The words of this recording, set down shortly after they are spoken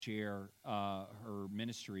share her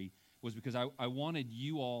ministry was because I wanted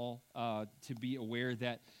you all to be aware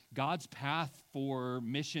that God's path for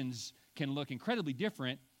missions can look incredibly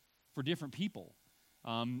different for different people.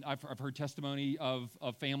 I've heard testimony of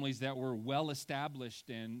families that were well established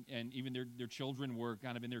and even their children were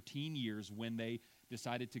kind of in their teen years when they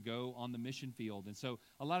decided to go on the mission field. And so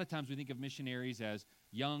a lot of times we think of missionaries as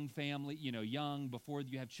young family, young before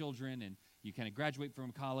you have children and you kind of graduate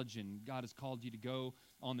from college and God has called you to go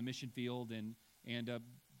on the mission field and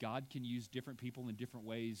God can use different people in different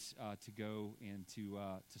ways to go and to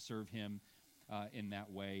serve Him in that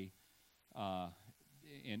way.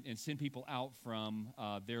 And send people out from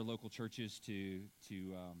their local churches to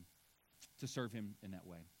serve Him in that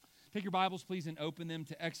way. Take your Bibles, please, and open them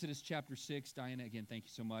to Exodus chapter 6. Diana, again, thank you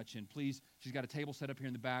so much. And please, she's got a table set up here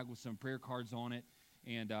in the back with some prayer cards on it.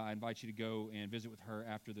 And I invite you to go and visit with her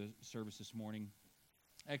after the service this morning.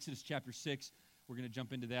 Exodus chapter 6, we're going to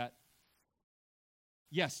jump into that.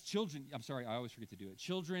 Yes, children, I'm sorry, I always forget to do it.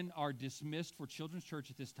 Children are dismissed for Children's Church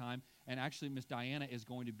at this time, and actually Miss Diana is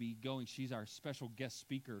going to be going. She's our special guest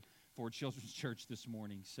speaker for Children's Church this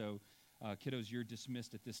morning. So, kiddos, you're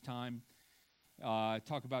dismissed at this time.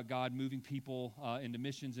 Talk about God moving people into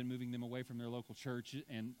missions and moving them away from their local church.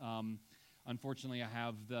 And unfortunately, I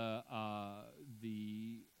have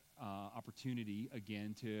the opportunity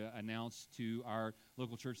again to announce to our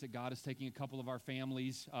local church that God is taking a couple of our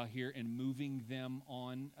families here and moving them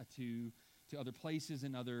on to other places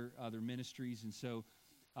and other ministries. And so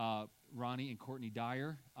Ronnie and Courtney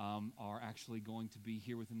Dyer are actually going to be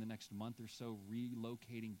here within the next month or so,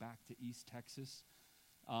 relocating back to East Texas.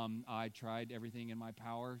 I tried everything in my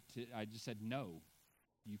power I just said, no,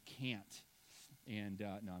 you can't. And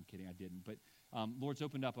no, I'm kidding, I didn't. But Lord's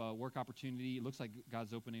opened up a work opportunity. It looks like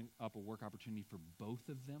God's opening up a work opportunity for both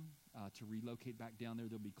of them to relocate back down there.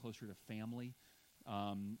 They'll be closer to family,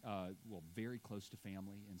 very close to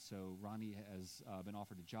family. And so Ronnie has been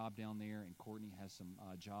offered a job down there, and Courtney has some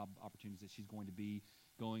job opportunities that she's going to be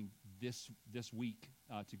going this week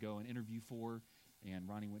to go and interview for. And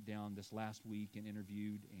Ronnie went down this last week and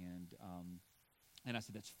interviewed, and I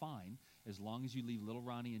said, that's fine. As long as you leave little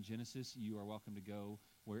Ronnie in Genesis, you are welcome to go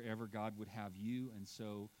wherever God would have you. And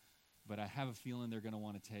so, but I have a feeling they're going to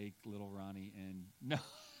want to take little Ronnie and no.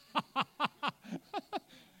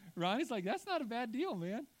 Ronnie's like, that's not a bad deal,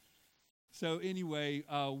 man. So anyway,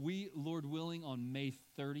 we, Lord willing, on May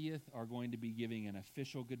 30th are going to be giving an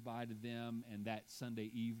official goodbye to them. And that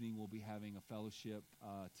Sunday evening, we'll be having a fellowship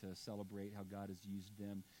to celebrate how God has used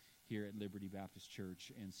them here at Liberty Baptist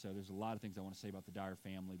Church. And so there's a lot of things I want to say about the Dyer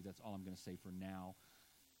family, but that's all I'm going to say for now.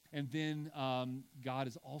 And then God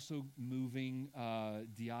is also moving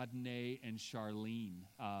Diodne and Charlene.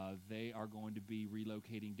 They are going to be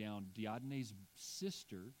relocating down. Diodne's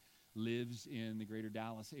sister lives in the greater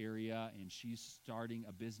Dallas area, and she's starting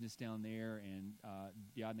a business down there. And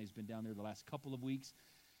Diodne's been down there the last couple of weeks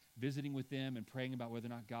visiting with them and praying about whether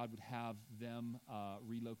or not God would have them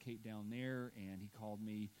relocate down there. And he called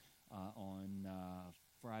me on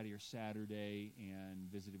Friday or Saturday and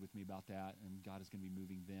visited with me about that, and God is going to be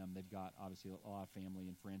moving them. They've got, obviously, a lot of family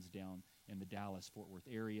and friends down in the Dallas-Fort Worth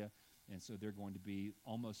area, and so they're going to be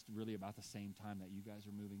almost really about the same time that you guys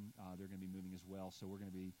are moving. They're going to be moving as well, so we're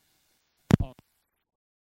going to be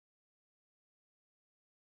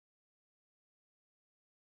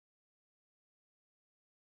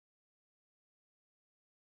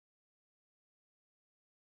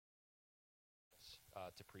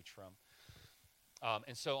to preach from.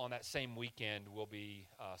 And so on that same weekend, we'll be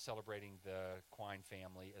celebrating the Quine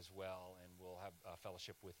family as well, and we'll have a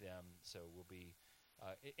fellowship with them. So we'll be,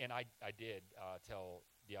 and I did tell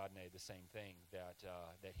Diodne the same thing,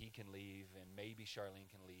 that he can leave and maybe Charlene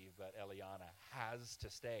can leave, but Eliana has to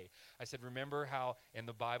stay. I said, remember how in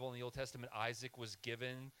the Bible, in the Old Testament, Isaac was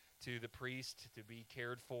given to the priest to be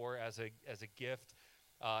cared for as a gift?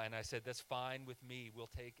 And I said, that's fine with me. We'll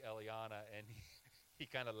take Eliana. And he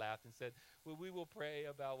kind of laughed and said, well, we will pray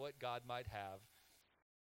about what God might have.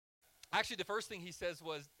 Actually, the first thing he says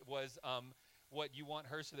was what, you want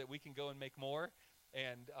her so that we can go and make more?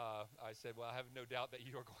 And I said, well, I have no doubt that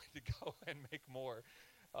you are going to go and make more.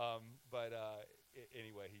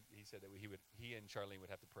 Anyway, he said that he and Charlene would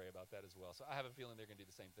have to pray about that as well. So I have a feeling they're going to do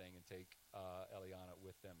the same thing and take Eliana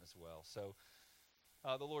with them as well. So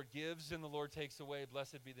the Lord gives and the Lord takes away.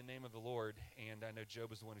 Blessed be the name of the Lord. And I know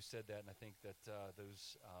Job is the one who said that, and I think that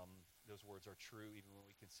those words are true even when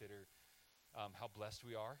we consider how blessed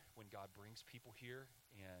we are when God brings people here.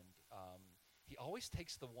 And he always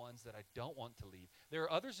takes the ones that I don't want to leave. There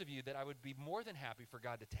are others of you that I would be more than happy for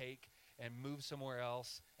God to take and move somewhere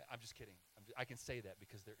else. I'm just kidding. I can say that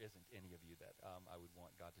because there isn't any of you that I would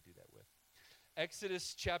want God to do that with.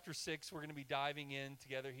 Exodus chapter 6, we're going to be diving in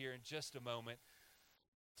together here in just a moment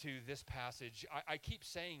to this passage. I keep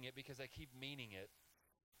saying it because I keep meaning it,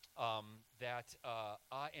 that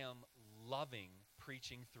I am loving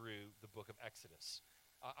preaching through the book of Exodus.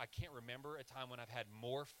 I can't remember a time when I've had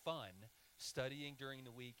more fun studying during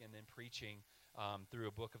the week and then preaching through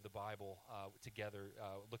a book of the Bible together,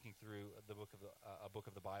 looking through the book of a book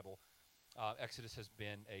of the Bible. Exodus has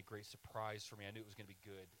been a great surprise for me. I knew it was going to be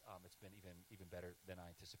good. It's been even better than I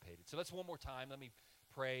anticipated. So let's one more time. Let me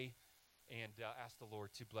pray and ask the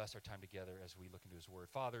Lord to bless our time together as we look into His Word.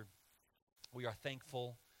 Father, we are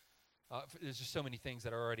thankful. There's just so many things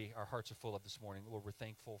that our hearts are full of this morning. Lord, we're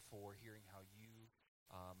thankful for hearing how you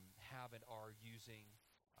have and are using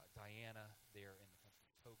Diana there in the country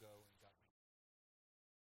of Togo, and God,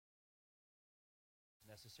 it's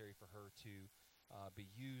necessary for her to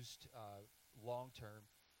be used long term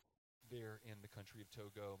there in the country of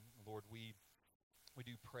Togo. Lord, we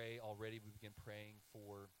do pray already. We begin praying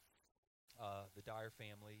for the Dyer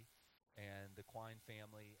family and the Quine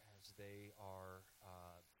family as they are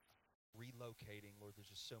relocating. Lord,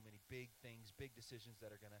 there's just so many big things, big decisions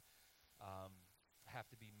that are going to have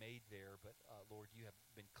to be made there. But Lord, you have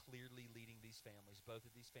been clearly leading these families. Both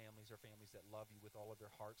of these families are families that love you with all of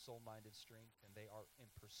their heart, soul, mind, and strength, and they are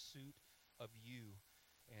in pursuit of you.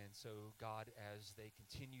 And so, God, as they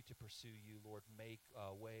continue to pursue you, Lord, make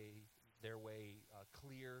their way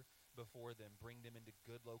clear before them. Bring them into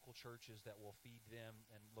good local churches that will feed them,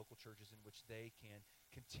 and local churches in which they can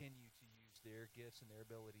continue to use their gifts and their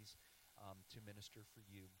abilities to minister for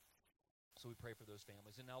you. So we pray for those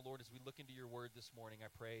families. And now, Lord, as we look into your word this morning, I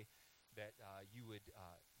pray that you would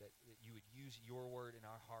use your word in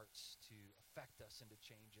our hearts to affect us and to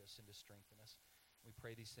change us and to strengthen us. We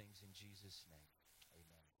pray these things in Jesus' name.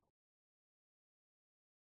 Amen.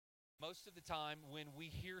 Most of the time when we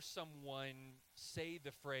hear someone say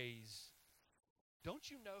the phrase, "Don't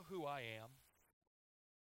you know who I am?"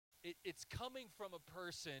 It's coming from a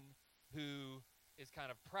person who is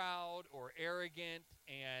kind of proud or arrogant,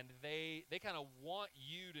 and they kind of want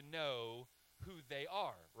you to know who they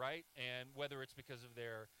are, right? And whether it's because of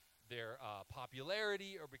their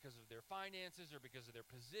popularity or because of their finances or because of their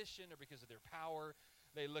position or because of their power,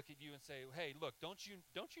 they look at you and say, "Hey, look, don't you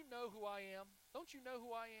know who I am? Don't you know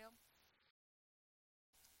who I am?"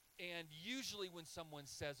 And usually when someone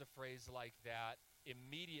says a phrase like that,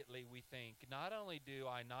 immediately we think, not only do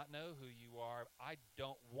I not know who you are, I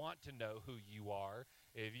don't want to know who you are.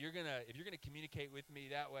 If you're gonna communicate with me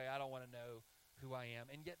that way, I don't want to know who I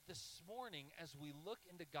am. And yet this morning, as we look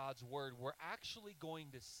into God's word, we're actually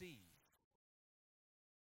going to see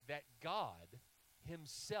that God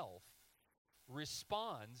himself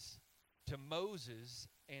responds to Moses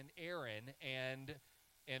and Aaron and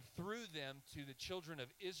through them to the children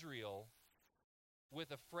of Israel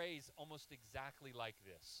with a phrase almost exactly like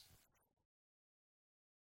this.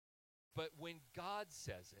 But when God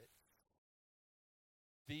says it,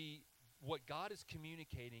 what God is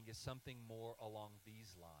communicating is something more along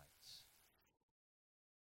these lines.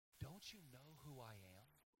 Don't you know who I am?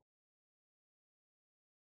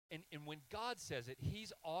 And when God says it,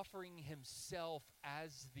 he's offering himself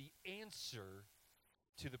as the answer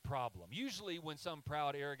to the problem. Usually when some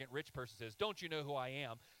proud, arrogant, rich person says, "Don't you know who I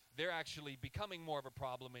am?" they're actually becoming more of a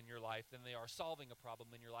problem in your life than they are solving a problem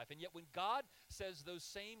in your life. And yet when God says those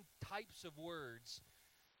same types of words,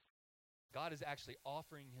 God is actually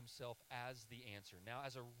offering himself as the answer. Now,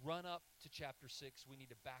 as a run-up to chapter 6, we need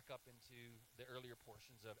to back up into the earlier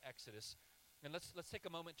portions of Exodus. And let's take a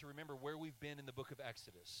moment to remember where we've been in the book of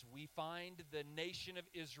Exodus. We find the nation of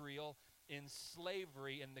Israel in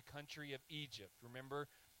slavery in the country of Egypt. Remember,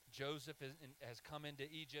 Joseph has come into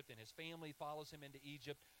Egypt, and his family follows him into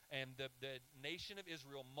Egypt, and the nation of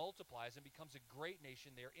Israel multiplies and becomes a great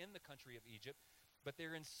nation there in the country of Egypt, but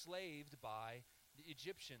they're enslaved by the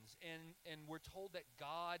Egyptians. And we're told that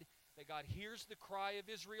God hears the cry of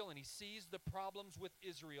Israel, and he sees the problems with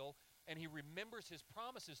Israel, and he remembers his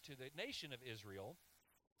promises to the nation of Israel,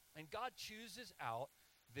 and God chooses out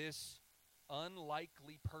this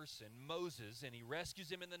unlikely person, Moses, and he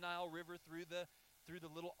rescues him in the Nile River through the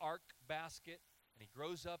little ark basket, and he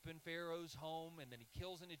grows up in Pharaoh's home, and then he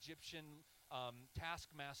kills an Egyptian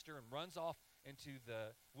taskmaster and runs off into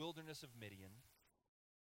the wilderness of Midian.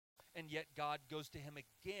 And yet God goes to him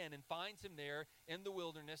again and finds him there in the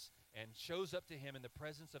wilderness and shows up to him in the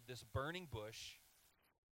presence of this burning bush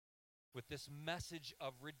with this message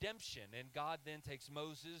of redemption. And God then takes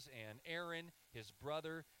Moses and Aaron, his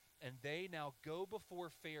brother, And they now go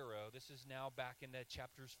before Pharaoh. This is now back in the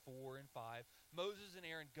chapters 4 and 5. Moses and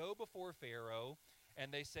Aaron go before Pharaoh,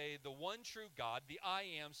 and they say, the one true God, the I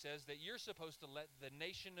Am, says that you're supposed to let the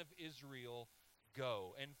nation of Israel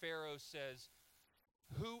go. And Pharaoh says,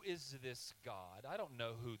 who is this God? I don't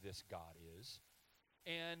know who this God is.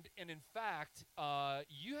 And in fact,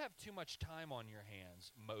 you have too much time on your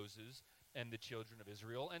hands, Moses and the children of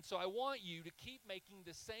Israel. And so I want you to keep making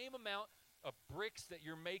the same amount of bricks that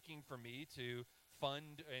you're making for me to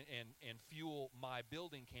fund and fuel my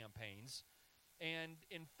building campaigns. And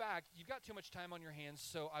in fact, you've got too much time on your hands,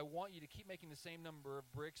 so I want you to keep making the same number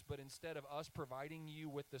of bricks, but instead of us providing you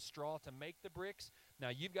with the straw to make the bricks, now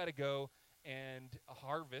you've got to go and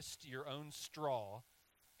harvest your own straw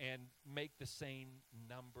and make the same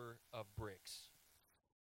number of bricks.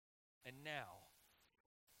 And now,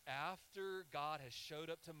 after God has showed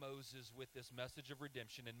up to Moses with this message of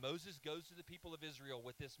redemption, and Moses goes to the people of Israel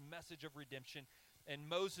with this message of redemption, and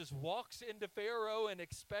Moses walks into Pharaoh and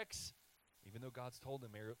expects, even though God's told him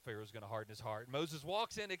Pharaoh's going to harden his heart, Moses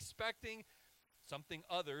walks in expecting something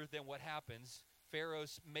other than what happens. Pharaoh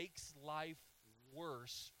makes life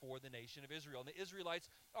worse for the nation of Israel. And the Israelites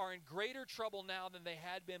are in greater trouble now than they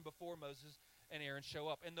had been before Moses and Aaron show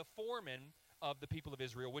up. And the foreman of the people of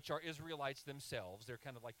Israel, which are Israelites themselves, they're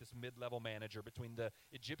kind of like this mid-level manager between the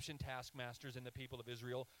Egyptian taskmasters and the people of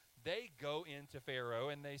Israel, they go into Pharaoh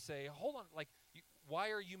and they say, hold on,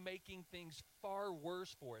 why are you making things far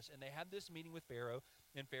worse for us? And they have this meeting with Pharaoh,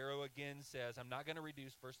 and Pharaoh again says, I'm not going to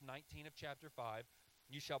reduce, verse 19 of chapter 5,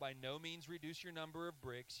 you shall by no means reduce your number of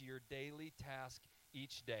bricks, your daily task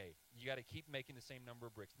each day. You got to keep making the same number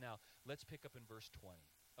of bricks. Now, let's pick up in verse 20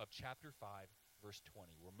 of chapter 5, verse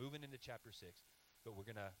 20. We're moving into chapter 6, but we're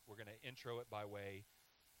gonna intro it by way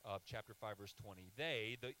of chapter 5, verse 20.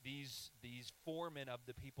 These foremen of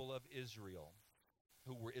the people of Israel,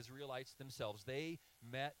 who were Israelites themselves, they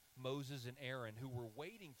met Moses and Aaron, who were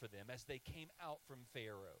waiting for them as they came out from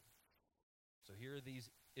Pharaoh. So here are these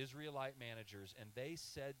Israelite managers, and they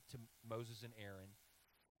said to Moses and Aaron,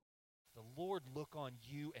 the Lord look on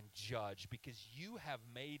you and judge, because you have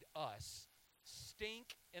made us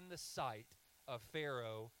stink in the sight of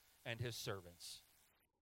Pharaoh and his servants,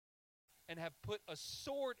 and have put a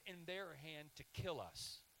sword in their hand to kill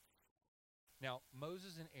us. Now,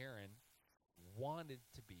 Moses and Aaron wanted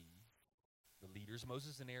to be the leaders.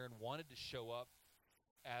 Moses and Aaron wanted to show up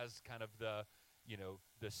as kind of the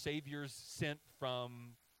saviors sent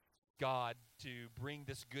from God to bring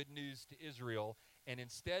this good news to Israel. And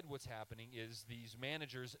instead what's happening is these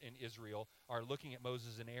managers in Israel are looking at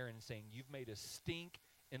Moses and Aaron and saying, you've made a stink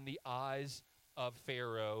in the eyes of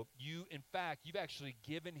Pharaoh. In fact, you've actually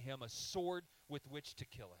given him a sword with which to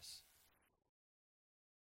kill us.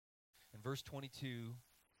 In verse 22,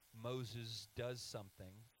 Moses does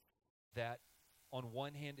something that on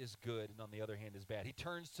one hand is good and on the other hand is bad. He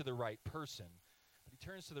turns to the right person, but he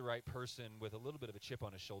turns to the right person with a little bit of a chip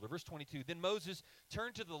on his shoulder. Verse 22, then Moses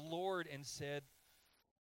turned to the Lord and said,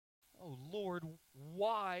 oh Lord,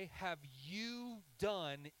 why have you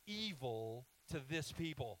done evil to this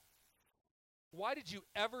people? Why did you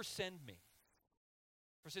ever send me?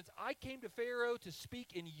 For since I came to Pharaoh to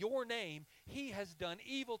speak in your name, he has done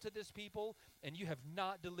evil to this people, and you have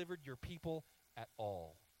not delivered your people at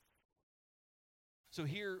all. So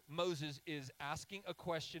here Moses is asking a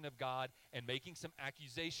question of God and making some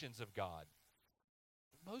accusations of God.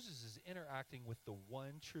 Moses is interacting with the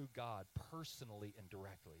one true God personally and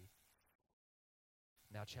directly.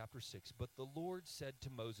 Now chapter 6, but the Lord said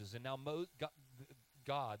to Moses, and now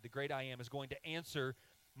God, the great I Am, is going to answer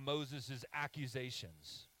Moses'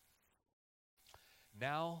 accusations.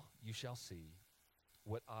 Now you shall see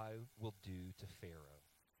what I will do to Pharaoh.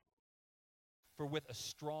 For with a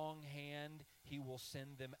strong hand he will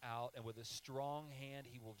send them out, and with a strong hand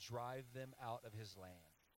he will drive them out of his land.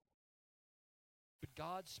 But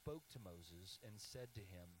God spoke to Moses and said to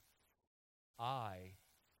him, I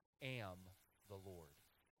am the Lord.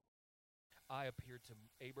 I appeared to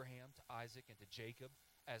Abraham, to Isaac, and to Jacob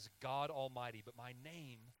as God Almighty, but my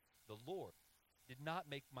name, the Lord, did not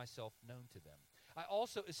make myself known to them. I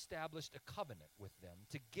also established a covenant with them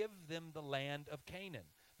to give them the land of Canaan,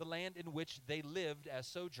 the land in which they lived as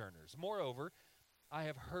sojourners. Moreover, I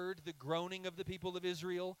have heard the groaning of the people of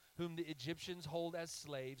Israel, whom the Egyptians hold as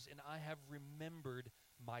slaves, and I have remembered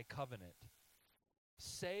my covenant.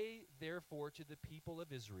 Say, therefore, to the people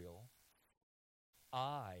of Israel,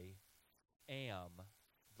 I am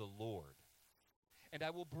the Lord. And I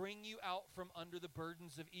will bring you out from under the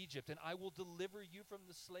burdens of Egypt, and I will deliver you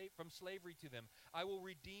from slavery to them. I will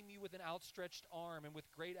redeem you with an outstretched arm and with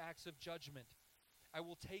great acts of judgment. I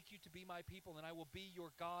will take you to be my people, and I will be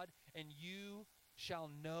your God, and you shall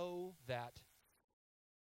know that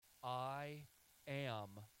I am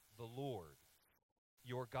the Lord,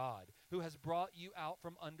 your God, who has brought you out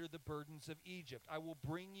from under the burdens of Egypt. I will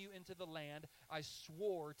bring you into the land I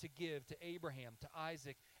swore to give to Abraham, to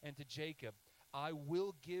Isaac, and to Jacob. I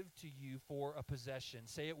will give to you for a possession.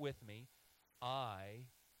 Say it with me. I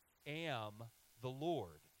am the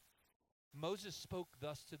Lord. Moses spoke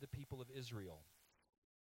thus to the people of Israel.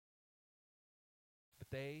 But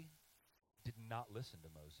they did not listen to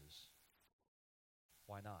Moses.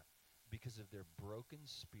 Why not? Because of their broken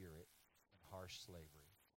spirit and harsh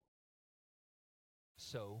slavery.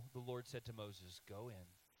 So the Lord said to Moses, go in,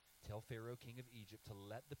 tell Pharaoh, king of Egypt, to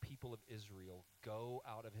let the people of Israel go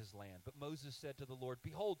out of his land. But Moses said to the Lord,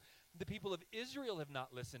 behold, the people of Israel have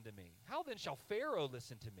not listened to me. How then shall Pharaoh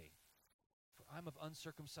listen to me? For I'm of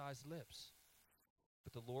uncircumcised lips.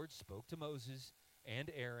 But the Lord spoke to Moses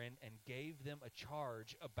and Aaron and gave them a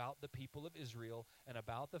charge about the people of Israel and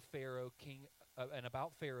about Pharaoh, king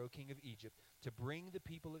of Egypt, to bring the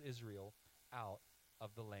people of Israel out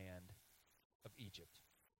of the land of Egypt.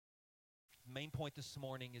 The main point this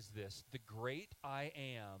morning is this: the great I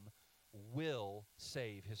am will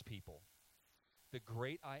save his people. The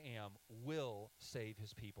great I am will save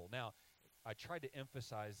his people. Now, I tried to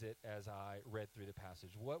emphasize it as I read through the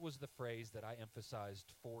passage. What was the phrase that I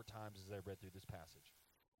emphasized 4 times as I read through this passage?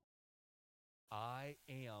 I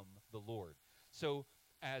am the Lord. So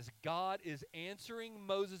as God is answering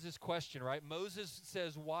Moses' question, right? Moses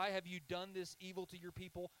says, why have you done this evil to your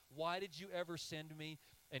people? Why did you ever send me?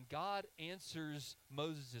 And God answers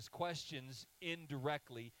Moses' questions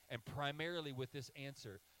indirectly and primarily with this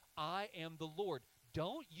answer. I am the Lord.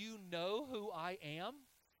 Don't you know who I am?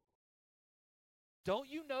 Don't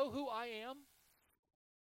you know who I am?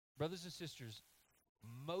 Brothers and sisters,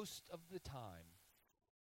 most of the time,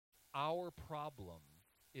 our problem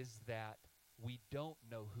is that we don't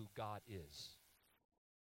know who God is.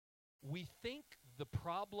 We think the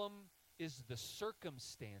problem is the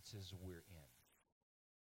circumstances we're in.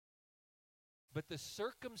 But the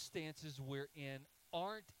circumstances we're in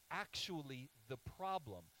aren't actually the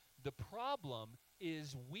problem. The problem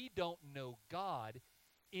is we don't know God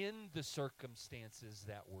in the circumstances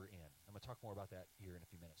that we're in. I'm going to talk more about that here in a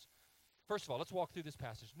few minutes. First of all, let's walk through this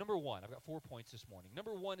passage. Number 1, I've got 4 points this morning.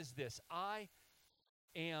 Number 1 is this: I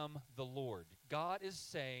am the Lord. God is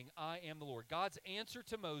saying, I am the Lord. God's answer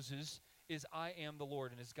to Moses is, I am the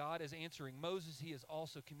Lord. And as God is answering Moses, he is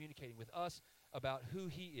also communicating with us about who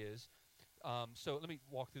he is. So let me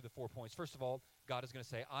walk through the 4 points. First of all, God is going to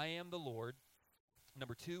say, I am the Lord.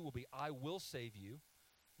 Number 2 will be, I will save you.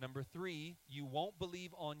 Number 3, you won't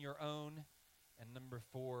believe on your own. And number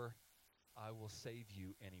 4, I will save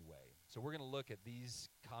you anyway. So we're going to look at these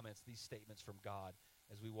comments, these statements from God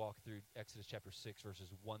as we walk through Exodus chapter 6, verses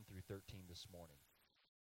 1 through 13 this morning.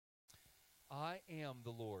 I am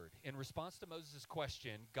the Lord. In response to Moses'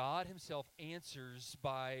 question, God himself answers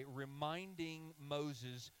by reminding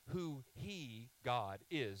Moses who he, God,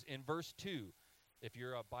 is. In verse 2, if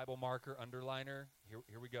you're a Bible marker, underliner,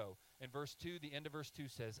 here we go. In verse 2, the end of verse 2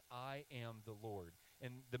 says, I am the Lord.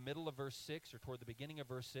 In the middle of verse 6, or toward the beginning of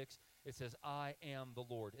verse 6, it says, I am the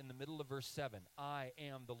Lord. In the middle of verse 7, I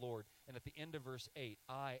am the Lord. And at the end of verse 8,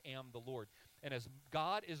 I am the Lord. And as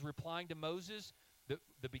God is replying to Moses,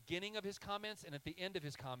 the beginning of his comments and at the end of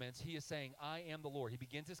his comments, he is saying, I am the Lord. He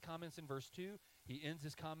begins his comments in verse 2. He ends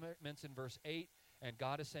his comments in verse 8. And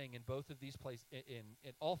God is saying in both of these places,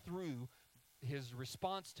 in all through his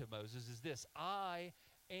response to Moses is this: I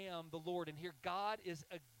am the Lord. And here God is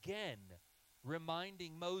again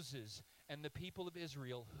reminding Moses and the people of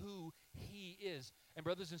Israel who he is. And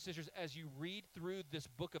brothers and sisters, as you read through this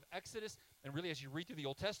book of Exodus, and really as you read through the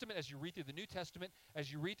Old Testament, as you read through the New Testament,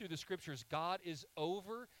 as you read through the Scriptures, God is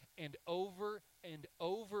over and over and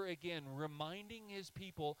over again reminding his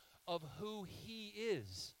people of who he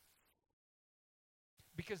is.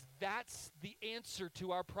 Because that's the answer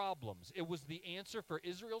to our problems. It was the answer for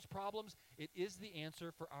Israel's problems. It is the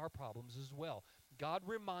answer for our problems as well. God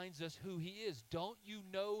reminds us who he is. Don't you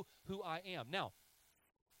know who I am? Now,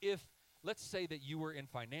 if, let's say that you were in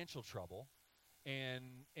financial trouble and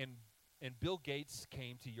Bill Gates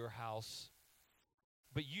came to your house,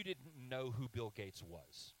 but you didn't know who Bill Gates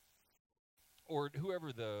was, or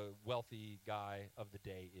whoever the wealthy guy of the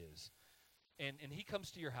day is. And he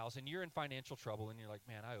comes to your house, and you're in financial trouble, and you're like,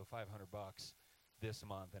 man, I owe $500 this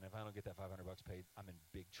month, and if I don't get that $500 paid, I'm in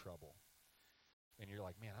big trouble. And you're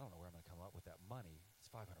like, man, I don't know where I'm going to come up with that money. It's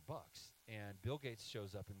 $500. And Bill Gates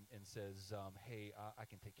shows up and says, hey, I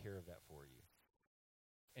can take care of that for you.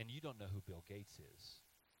 And you don't know who Bill Gates is.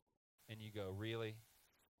 And you go, really?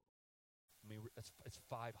 I mean, it's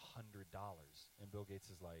 $500. And Bill Gates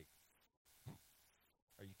is like,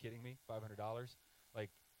 are you kidding me? $500? Like,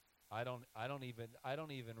 I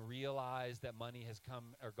don't even realize that money has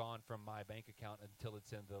come or gone from my bank account until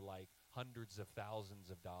it's in the like hundreds of thousands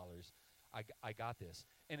of dollars. I got this.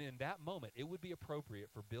 And in that moment, it would be appropriate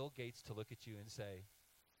for Bill Gates to look at you and say,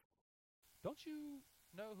 don't you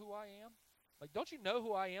know who I am? Like, don't you know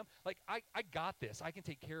who I am? Like, I got this. I can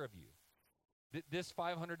take care of you. This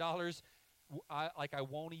 $500, I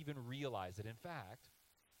won't even realize it. In fact,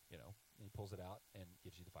 he pulls it out and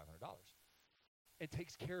gives you the $500. And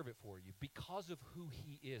takes care of it for you because of who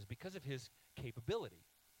he is, because of his capability,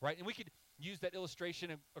 right? And we could use that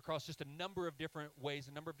illustration across just a number of different ways,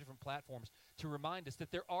 a number of different platforms to remind us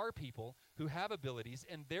that there are people who have abilities,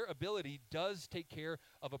 and their ability does take care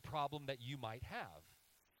of a problem that you might have.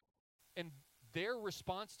 And their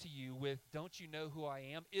response to you with, don't you know who I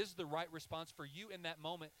am, is the right response for you in that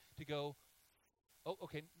moment to go, oh,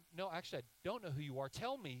 okay, no, actually, I don't know who you are.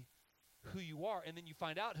 Tell me who you are. And then you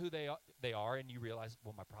find out who they are, and you realize,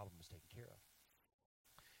 well, my problem is taken care of.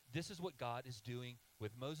 This is what God is doing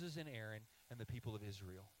with Moses and Aaron and the people of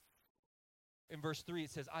Israel. In verse 3,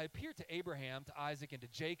 it says, I appeared to Abraham, to Isaac, and to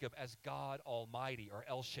Jacob as God Almighty, or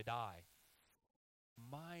El Shaddai.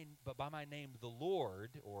 But by my name, the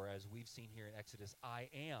Lord, or as we've seen here in Exodus, I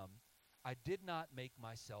am, I did not make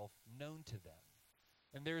myself known to them.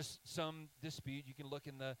 And there's some dispute. You can look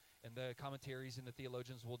in the commentaries, and the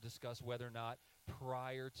theologians will discuss whether or not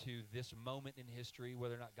prior to this moment in history,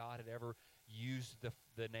 whether or not God had ever used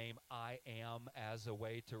the name I am as a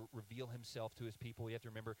way to reveal himself to his people. You have to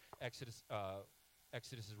remember Exodus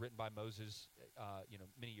is written by Moses,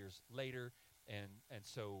 many years later. And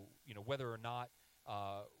so, whether or not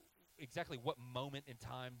exactly what moment in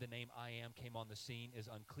time the name I am came on the scene is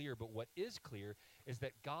unclear, but what is clear is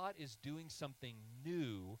that God is doing something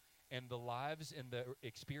new in the lives and the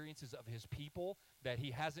experiences of his people that he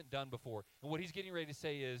hasn't done before. And what he's getting ready to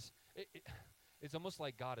say is, it's almost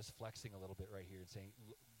like God is flexing a little bit right here and saying,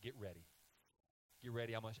 get ready. Get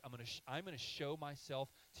ready. I'm going to show myself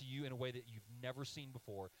to you in a way that you've never seen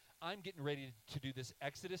before. I'm getting ready to do this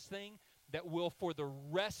Exodus thing that will, for the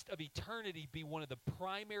rest of eternity, be one of the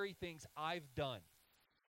primary things I've done.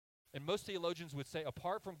 And most theologians would say,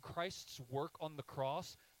 apart from Christ's work on the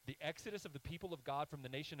cross, the exodus of the people of God from the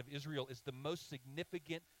nation of Israel is the most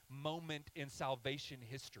significant moment in salvation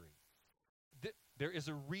history. There is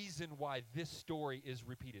a reason why this story is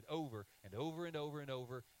repeated over and over and over and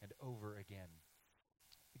over and over again.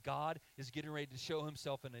 God is getting ready to show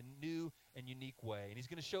himself in a new and unique way. And he's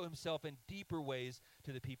going to show himself in deeper ways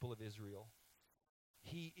to the people of Israel.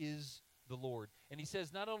 He is the Lord. And he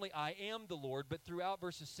says not only I am the Lord, but throughout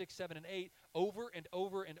verses 6, 7, and 8, over and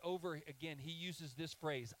over and over again, he uses this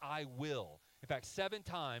phrase, I will. In fact, 7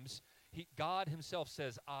 times, God himself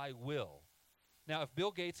says, I will. Now, if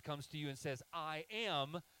Bill Gates comes to you and says, I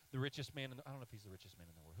am the richest man I don't know if he's the richest man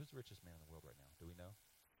in the world. Who's the richest man in the world right now? Do we know?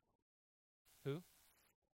 Who?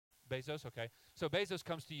 Bezos, okay. So Bezos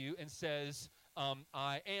comes to you and says,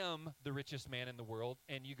 I am the richest man in the world.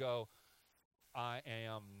 And you go, I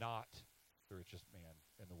am not the richest man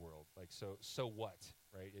in the world. Like, so what,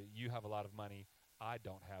 right? You have a lot of money. I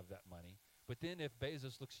don't have that money. But then if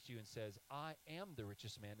Bezos looks at you and says, I am the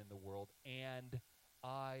richest man in the world, and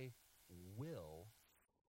I will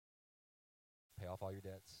pay off all your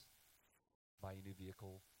debts, buy you a new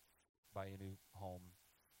vehicle, buy you a new home,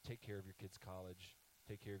 take care of your kids' college,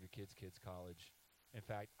 take care of your kids' college. In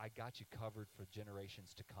fact, I got you covered for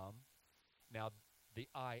generations to come. Now, the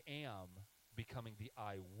I am becoming the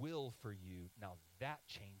I will for you, now that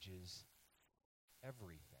changes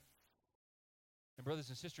everything. And brothers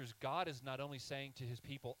and sisters, God is not only saying to his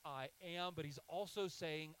people, I am, but he's also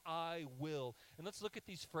saying, I will. And let's look at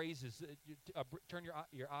these phrases. Turn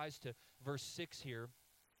your eyes to verse 6 here.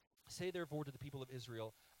 Say therefore to the people of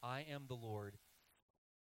Israel, I am the Lord.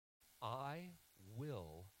 I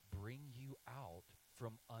will bring you out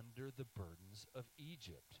from under the burdens of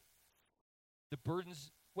Egypt. The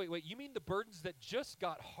burdens, wait, you mean the burdens that just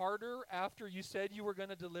got harder after you said you were going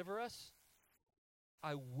to deliver us?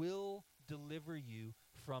 I will deliver you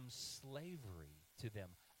from slavery to them.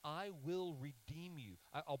 I will redeem you.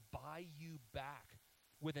 I'll buy you back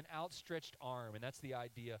with an outstretched arm. And that's the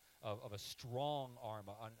idea of a strong arm,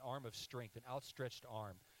 an arm of strength, an outstretched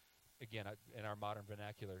arm. Again, in our modern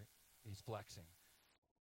vernacular, he's flexing.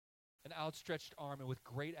 An outstretched arm, and with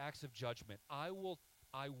great acts of judgment. I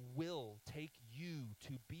will take you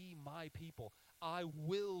to be my people. I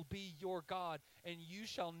will be your God, and you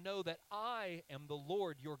shall know that I am the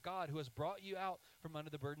Lord your God who has brought you out from under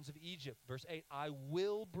the burdens of Egypt. Verse 8, I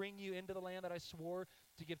will bring you into the land that I swore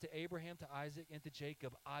to give to Abraham, to Isaac, and to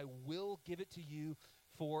Jacob. I will give it to you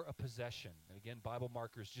for a possession. And again, Bible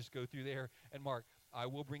markers, just go through there and mark. I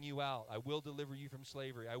will bring you out. I will deliver you from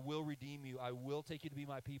slavery. I will redeem you. I will take you to be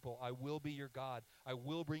my people. I will be your God. I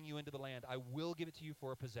will bring you into the land. I will give it to you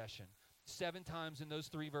for a possession. 7 times in those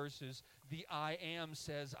 3 verses, the I am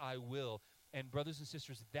says I will. And brothers and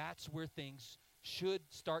sisters, that's where things should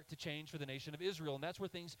start to change for the nation of Israel, and that's where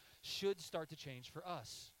things should start to change for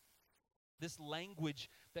us. This language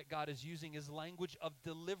that God is using is language of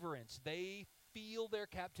deliverance. They feel their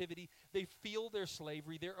captivity. They feel their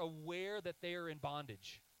slavery. They're aware that they are in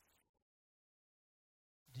bondage.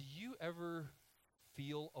 Do you ever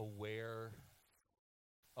feel aware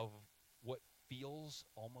of what feels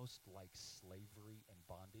almost like slavery and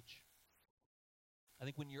bondage? I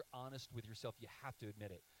think when you're honest with yourself, you have to admit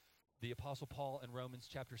it. The Apostle Paul in Romans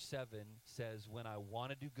chapter 7 says, when I want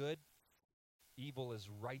to do good, evil is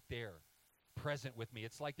right there, present with me.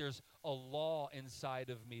 It's like there's a law inside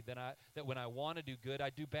of me that when I want to do good, I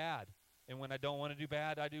do bad. And when I don't want to do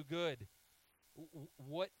bad, I do good.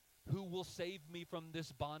 Who will save me from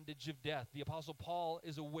this bondage of death? The Apostle Paul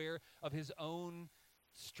is aware of his own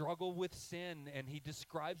struggle with sin, and he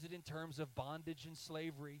describes it in terms of bondage and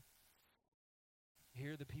slavery.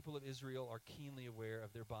 Here, the people of Israel are keenly aware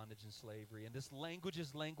of their bondage and slavery. And this language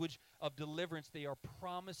is language of deliverance. They are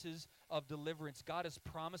promises of deliverance. God is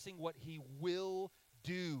promising what he will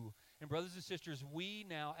do. And brothers and sisters, we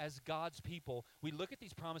now, as God's people, we look at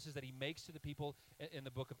these promises that he makes to the people in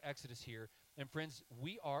the book of Exodus here. And friends,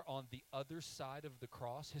 we are on the other side of the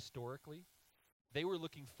cross historically. They were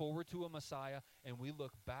looking forward to a Messiah, and we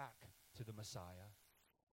look back to the Messiah.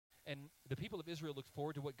 And the people of Israel looked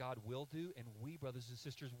forward to what God will do, and we, brothers and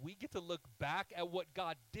sisters, we get to look back at what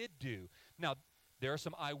God did do. Now, there are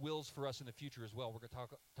some I wills for us in the future as well. We're going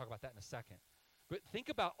to talk about that in a second. But think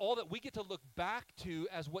about all that we get to look back to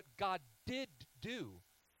as what God did do.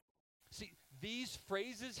 See, these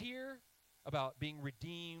phrases here about being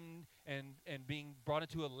redeemed and being brought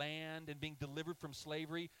into a land and being delivered from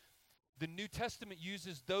slavery, the New Testament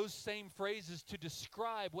uses those same phrases to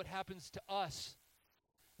describe what happens to us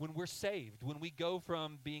when we're saved, when we go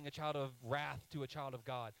from being a child of wrath to a child of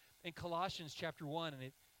God. In Colossians chapter 1,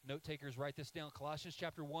 and note takers write this down, Colossians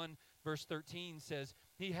chapter 1, verse 13 says,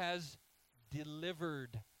 he has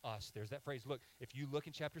delivered us. There's that phrase. Look, if you look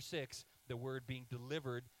in chapter 6, the word being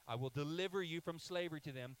delivered, I will deliver you from slavery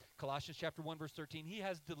to them. Colossians chapter 1, verse 13, he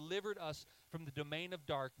has delivered us from the domain of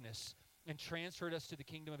darkness and transferred us to the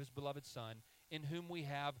kingdom of his beloved Son, in whom we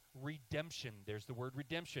have redemption. There's the word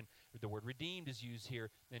redemption. The word redeemed is used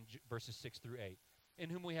here in verses 6 through 8. In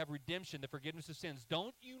whom we have redemption, the forgiveness of sins.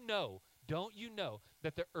 Don't you know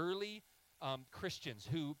that the early Christians,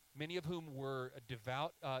 who many of whom were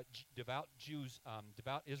devout Jews,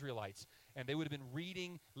 devout Israelites, and they would have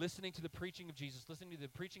been listening to the preaching of Jesus, listening to the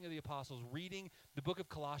preaching of the apostles, reading the book of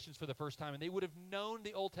Colossians for the first time, and they would have known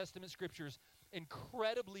the Old Testament scriptures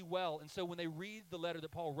incredibly well. And so when they read the letter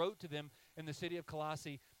that Paul wrote to them in the city of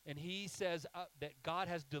Colossae, and he says that God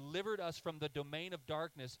has delivered us from the domain of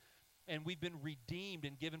darkness, and we've been redeemed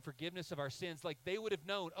and given forgiveness of our sins, like they would have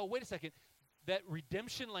known, oh, wait a second, that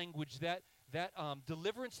redemption language, that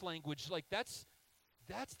deliverance language, like that's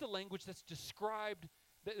the language that's described,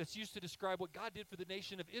 that's used to describe what God did for the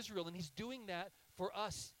nation of Israel, and he's doing that for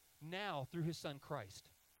us now through his Son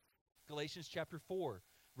Christ. Galatians chapter 4,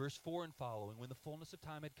 verse 4 and following, when the fullness of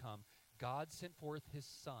time had come, God sent forth his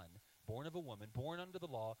Son, born of a woman, born under the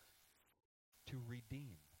law, to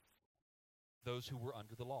redeem those who were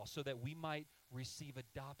under the law, so that we might receive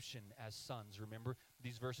adoption as sons. Remember,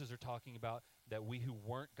 these verses are talking about that we who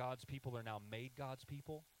weren't God's people are now made God's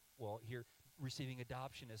people. Well, here, receiving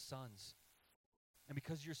adoption as sons. And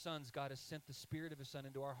because you're sons, God has sent the Spirit of his Son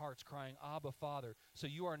into our hearts, crying, Abba, Father. So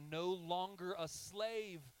you are no longer a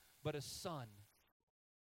slave, but a son.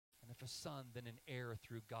 And if a son, then an heir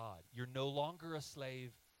through God. You're no longer a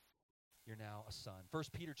slave, you're now a son. 1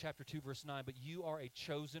 Peter chapter 2, verse 9, but you are a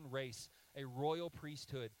chosen race, a royal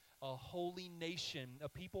priesthood, a holy nation, a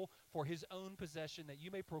people for his own possession, that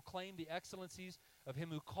you may proclaim the excellencies of him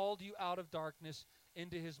who called you out of darkness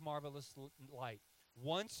into his marvelous light.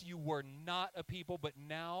 Once you were not a people, but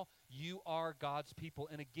now you are God's people.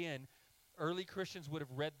 And again, early Christians would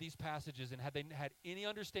have read these passages, and had they had any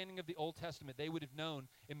understanding of the Old Testament, they would have known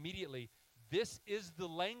immediately, this is the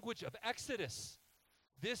language of Exodus.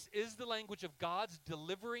 This is the language of God's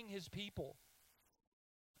delivering his people.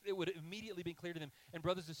 it would have immediately been clear to them. And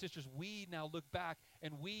brothers and sisters, we now look back,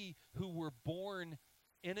 and we who were born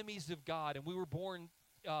enemies of God, and we were born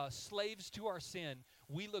slaves to our sin,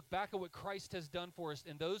 we look back at what Christ has done for us,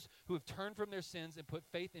 and those who have turned from their sins and put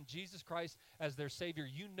faith in Jesus Christ as their Savior,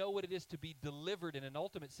 you know what it is to be delivered in an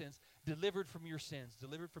ultimate sense, delivered from your sins,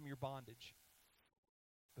 delivered from your bondage.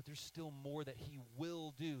 But there's still more that he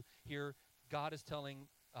will do. Here, God is telling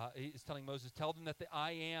Moses, tell them that the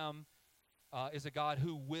I am is a God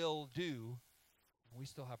who will do. We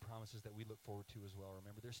still have promises that we look forward to as well.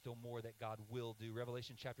 Remember, there's still more that God will do.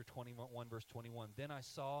 Revelation chapter 21, verse 21. Then I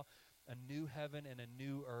saw a new heaven and a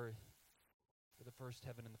new earth. For the first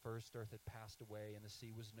heaven and the first earth had passed away, and the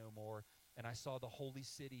sea was no more. And I saw the holy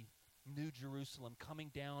city, New Jerusalem, coming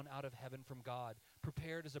down out of heaven from God,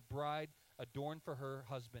 prepared as a bride adorned for her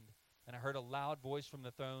husband. And I heard a loud voice from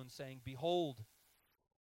the throne saying, behold,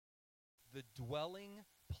 the dwelling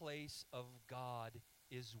place of God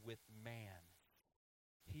is with man.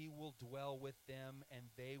 He will dwell with them, and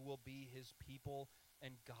they will be his people,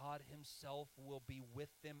 and God himself will be with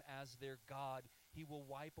them as their God. He will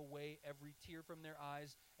wipe away every tear from their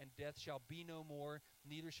eyes, and death shall be no more.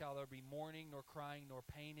 Neither shall there be mourning, nor crying, nor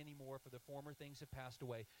pain anymore, for the former things have passed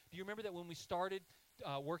away. Do you remember that when we started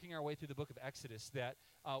working our way through the book of Exodus, that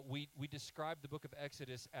we described the book of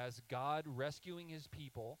Exodus as God rescuing his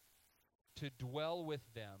people to dwell with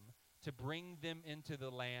them, to bring them into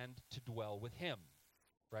the land to dwell with him,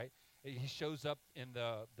 right? He shows up in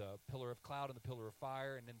the pillar of cloud and the pillar of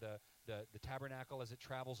fire and in the tabernacle as it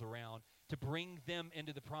travels around to bring them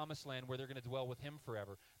into the promised land where they're going to dwell with him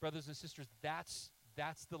forever. Brothers and sisters, that's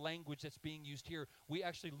the language that's being used here. We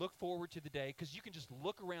actually look forward to the day, because you can just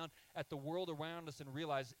look around at the world around us and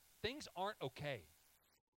realize things aren't okay.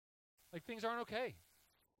 Like, things aren't okay.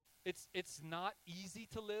 It's not easy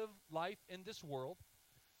to live life in this world.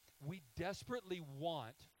 We desperately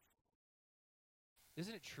want,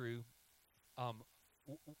 isn't it true?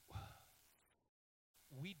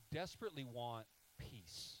 We desperately want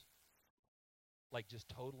peace, like just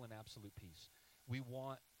total and absolute peace. We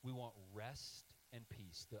want rest and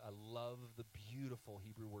peace. I love the beautiful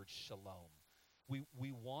Hebrew word shalom.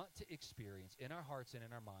 We want to experience in our hearts and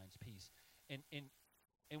in our minds peace. And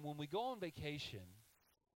when we go on vacation,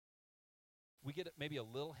 we get maybe a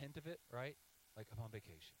little hint of it, right? Like, I'm on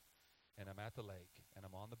vacation, and I'm at the lake, and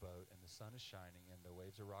I'm on the boat, and the sun is shining, and the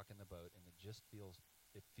waves are rocking the boat, and it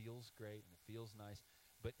feels great, and it feels nice.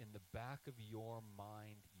 But in the back of your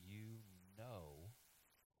mind, you know,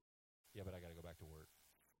 yeah, but I got to go back to work.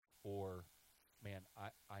 Or, man,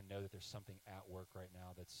 I know that there's something at work right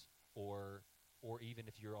now that's, or even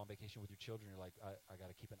if you're on vacation with your children, you're like, I got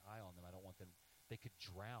to keep an eye on them. I don't want them, they could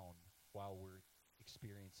drown while we're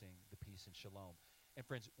experiencing the peace and shalom. And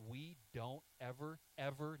friends, we don't ever,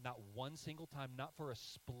 not one single time, not for a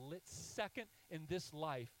split second in this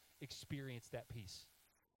life, experience that peace.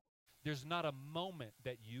 There's not a moment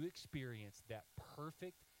that you experience that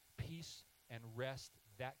perfect peace and rest,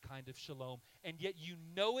 that kind of shalom, and yet you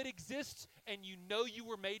know it exists, and you know you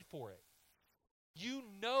were made for it. You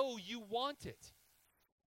know you want it.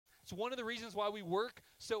 It's one of the reasons why we work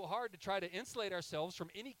so hard to try to insulate ourselves from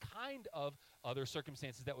any kind of other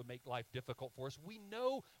circumstances that would make life difficult for us. We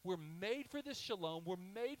know we're made for this shalom. We're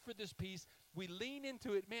made for this peace. We lean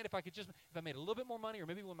into it. Man, if I made a little bit more money, or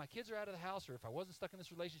maybe when my kids are out of the house, or if I wasn't stuck in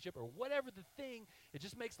this relationship, or whatever the thing, it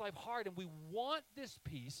just makes life hard. And we want this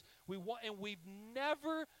peace. And we've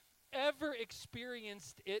never, ever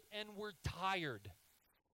experienced it, and we're tired.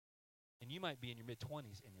 And you might be in your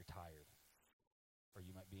mid-20s and you're tired. Or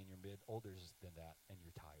you might be in your older than that and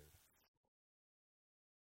you're tired.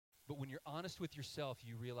 But when you're honest with yourself,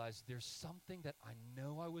 you realize there's something that I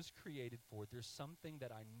know I was created for. There's something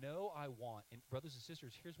that I know I want. And brothers and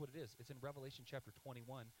sisters, here's what it is. It's in Revelation chapter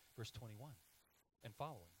 21, verse 21 and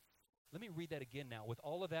following. Let me read that again now. With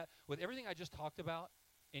all of that, with everything I just talked about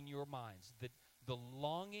in your minds, the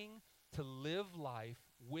longing to live life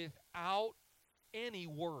without any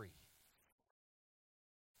worry,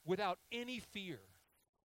 without any fear,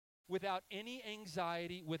 without any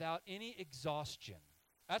anxiety, without any exhaustion.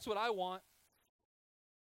 That's what I want.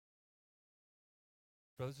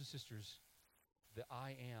 Brothers and sisters, the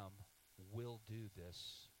I am will do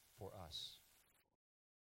this for us.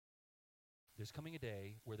 There's coming a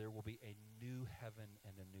day where there will be a new heaven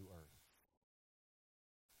and a new earth.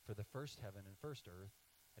 For the first heaven and first earth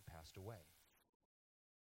had passed away.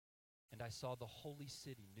 And I saw the holy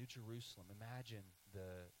city, New Jerusalem. Imagine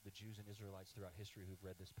the Jews and Israelites throughout history who've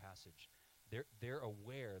read this passage. They're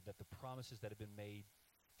aware that the promises that have been made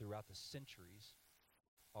throughout the centuries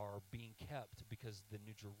are being kept because the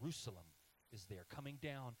New Jerusalem is there, coming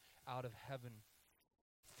down out of heaven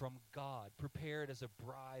from God, prepared as a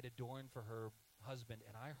bride adorned for her husband.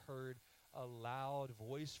 And I heard a loud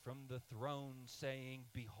voice from the throne saying,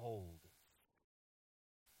 Behold,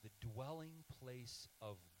 the dwelling place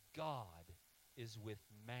of God is with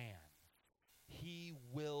man. He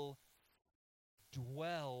will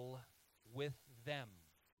dwell with them,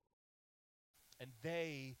 and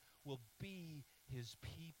they will be his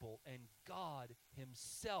people, and God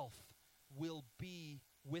himself will be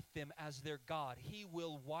with them as their God. He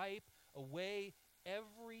will wipe away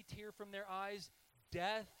every tear from their eyes.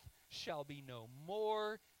 Death shall be no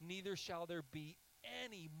more, neither shall there be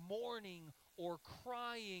any mourning or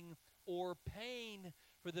crying or pain,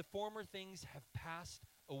 for the former things have passed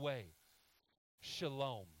away.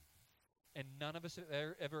 Shalom. And none of us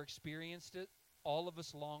have ever experienced it. All of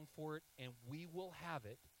us long for it, and we will have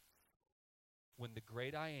it when the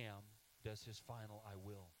great I Am does his final I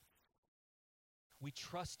will. We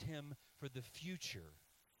trust him for the future.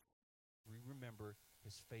 We remember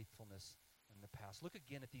his faithfulness in the past. Look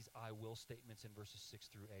again at these I will statements in verses 6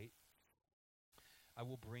 through 8. I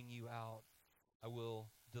will bring you out. I will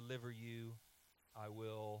deliver you. I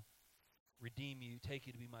will redeem you, take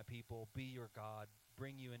you to be my people, be your God,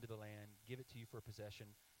 bring you into the land, give it to you for a possession.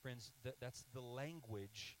 Friends, that's the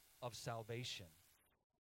language of salvation.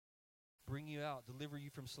 Bring you out, deliver you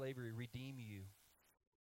from slavery, redeem you.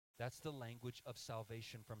 That's the language of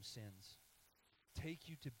salvation from sins. Take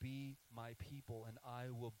you to be my people, and I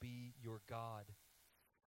will be your God.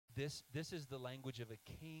 This is the language of a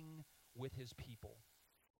king with his people.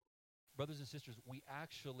 Brothers and sisters, we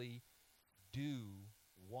actually do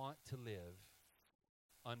want to live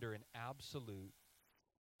under an absolute,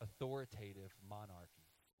 authoritative monarchy,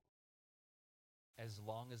 as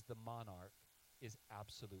long as the monarch is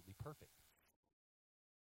absolutely perfect.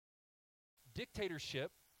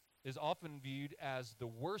 Dictatorship is often viewed as the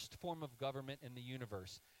worst form of government in the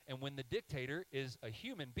universe. And when the dictator is a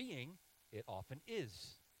human being, it often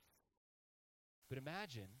is. But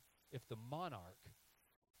imagine if the monarch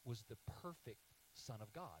was the perfect Son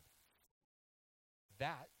of God.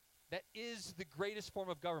 That is the greatest form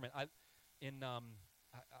of government. I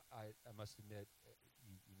must admit,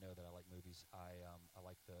 you know that I like movies. I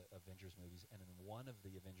like the Avengers movies, and in one of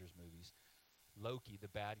the Avengers movies, Loki, the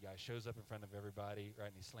bad guy, shows up in front of everybody, right,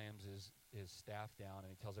 and he slams his staff down, and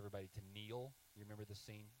he tells everybody to kneel. You remember this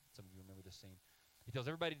scene? Some of you remember this scene. He tells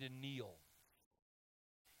everybody to kneel,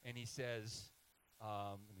 and he says,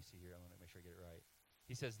 let me see here. I want to make sure I get it right.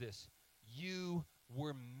 He says this: you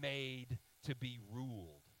were made to be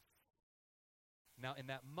ruled. Now, in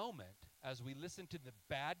that moment, as we listen to the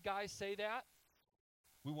bad guy say that,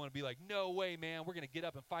 we want to be like, no way, man, we're going to get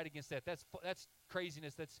up and fight against that. That's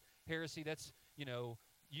craziness. That's heresy. That's,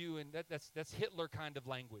 you, and that's Hitler kind of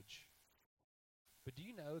language. But do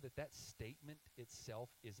you know that statement itself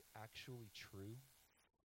is actually true?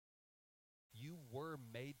 You were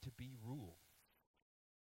made to be ruled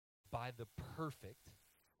by the perfect,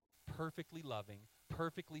 perfectly loving,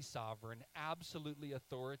 perfectly sovereign, absolutely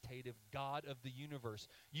authoritative God of the universe.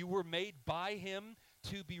 You were made by him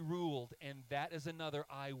to be ruled, and that is another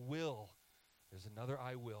I will. There's another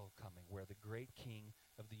I will coming, where the great King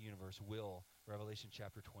of the universe will, Revelation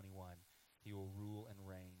chapter 21, he will rule and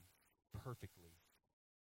reign perfectly.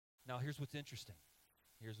 Now, here's what's interesting.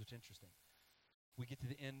 We get to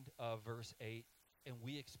the end of verse 8, and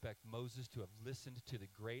we expect Moses to have listened to the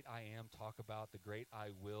great I Am talk about the great I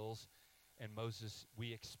wills. And Moses,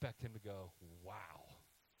 we expect him to go, wow,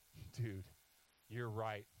 dude, you're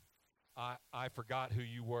right. I forgot who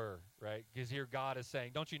you were, right? Because here God is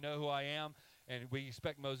saying, don't you know who I am? And we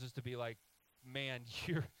expect Moses to be like, man,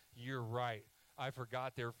 you're right. I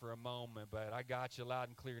forgot there for a moment, but I got you loud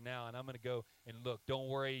and clear now, and I'm going to go and look. Don't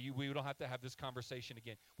worry, we don't have to have this conversation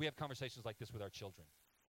again. We have conversations like this with our children,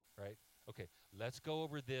 right? Okay, let's go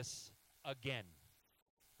over this again,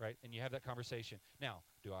 right? And you have that conversation. Now,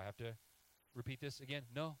 do I have to repeat this again?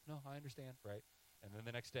 No, I understand, right? And then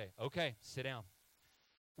the next day, okay, sit down.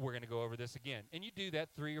 We're going to go over this again. And you do that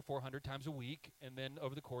 300 or 400 times a week, and then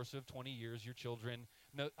over the course of 20 years, your children,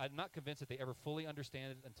 no, I'm not convinced that they ever fully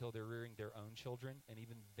understand it until they're rearing their own children, and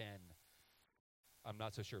even then, I'm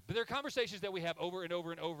not so sure. But there are conversations that we have over and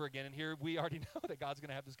over and over again, and here we already know that God's going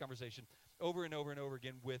to have this conversation over and over and over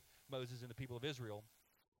again with Moses and the people of Israel.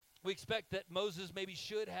 We expect that Moses maybe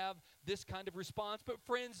should have this kind of response, but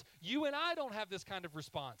friends, you and I don't have this kind of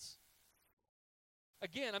response.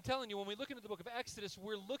 Again, I'm telling you, when we look into the book of Exodus,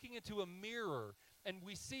 we're looking into a mirror, and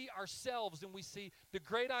we see ourselves, and we see the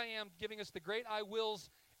great I Am giving us the great I wills,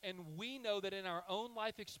 And we know that in our own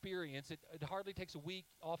life experience, it hardly takes a week,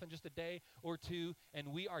 often just a day or two, and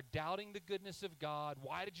we are doubting the goodness of God.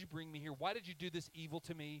 Why did you bring me here? Why did you do this evil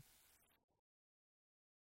to me?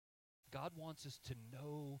 God wants us to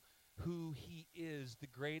know who he is, the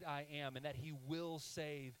great I am, and that he will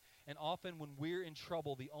save. And often when we're in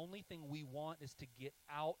trouble, the only thing we want is to get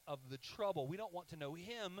out of the trouble. We don't want to know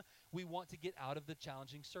him. We want to get out of the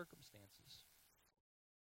challenging circumstances.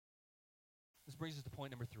 This brings us to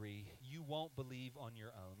point number 3. You won't believe on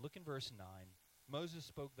your own. Look in verse 9. Moses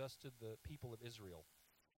spoke thus to the people of Israel.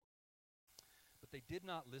 But they did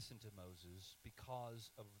not listen to Moses because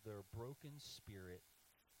of their broken spirit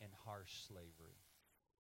and harsh slavery.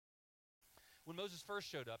 When Moses first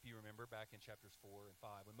showed up, you remember back in chapters 4 and 5,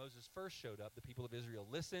 when Moses first showed up, the people of Israel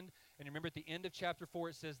listened. And remember at the end of chapter 4,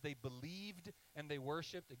 it says they believed and they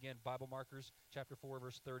worshiped. Again, Bible markers, chapter 4,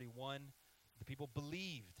 verse 31. The people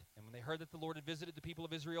believed. And when they heard that the Lord had visited the people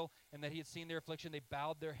of Israel and that he had seen their affliction, they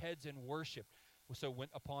bowed their heads and worshiped. So when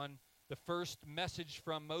upon the first message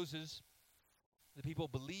from Moses, the people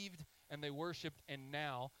believed and they worshiped, and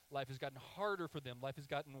now life has gotten harder for them. Life has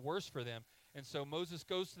gotten worse for them. And so Moses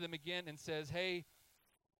goes to them again and says, hey,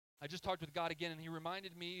 I just talked with God again, and he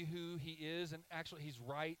reminded me who he is, and actually he's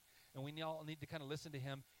right, and we all need to kind of listen to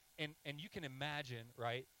him. And you can imagine,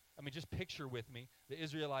 right? I mean, just picture with me, the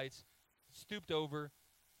Israelites stooped over,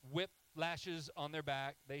 whip lashes on their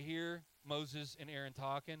back. They hear Moses and Aaron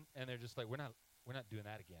talking, and they're just like, we're not doing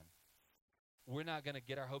that again. We're not going to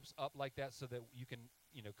get our hopes up like that so that you can,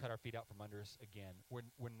 cut our feet out from under us again.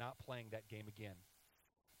 We're not playing that game again.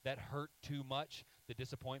 That hurt too much, the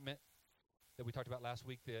disappointment that we talked about last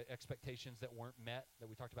week, the expectations that weren't met that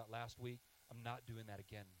we talked about last week. I'm not doing that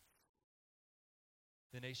again.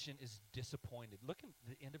 The nation is disappointed. Look at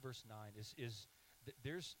the end of verse 9.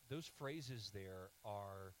 There's those phrases there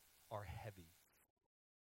are heavy.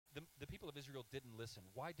 The people of Israel didn't listen.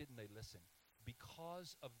 Why didn't they listen?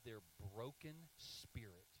 Because of their broken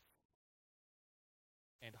spirit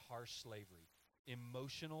and harsh slavery,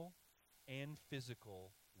 emotional and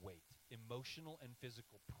physical weight, emotional and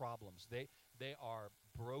physical problems. They are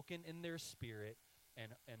broken in their spirit,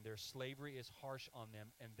 and their slavery is harsh on them,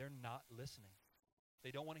 and they're not listening.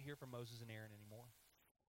 They don't want to hear from Moses and Aaron anymore.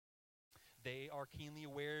 They are keenly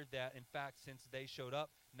aware that, in fact, since they showed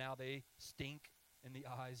up, now they stink in the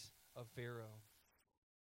eyes of Pharaoh.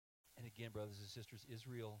 And again, brothers and sisters,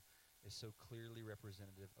 Israel is so clearly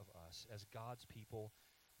representative of us. As God's people,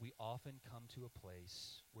 we often come to a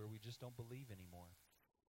place where we just don't believe anymore.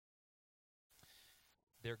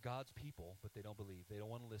 They're God's people, but they don't believe. They don't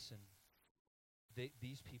want to listen.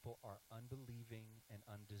 These people are unbelieving and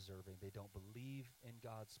undeserving. They don't believe in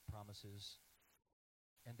God's promises,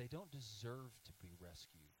 and they don't deserve to be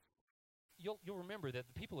rescued. You'll remember that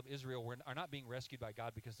the people of Israel are not being rescued by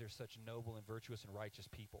God because they're such noble and virtuous and righteous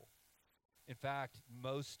people. In fact,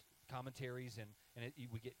 most commentaries,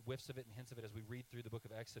 we get whiffs of it and hints of it as we read through the book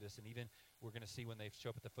of Exodus, and even we're going to see when they show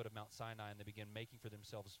up at the foot of Mount Sinai and they begin making for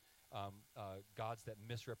themselves gods that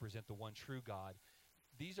misrepresent the one true God.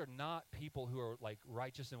 These are not people who are like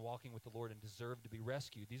righteous and walking with the Lord and deserve to be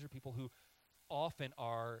rescued. These are people who often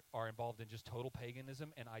are involved in just total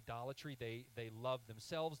paganism and idolatry. They love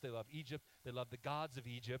themselves. They love Egypt. They love the gods of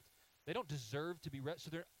Egypt. They don't deserve to be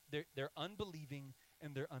rescued. So they're unbelieving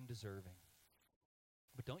and they're undeserving.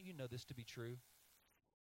 But don't you know this to be true?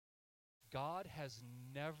 God has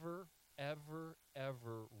never, ever,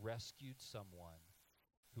 ever rescued someone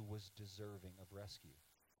who was deserving of rescue.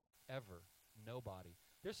 Ever. Nobody.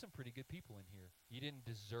 There's some pretty good people in here. You didn't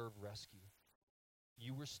deserve rescue.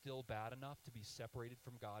 You were still bad enough to be separated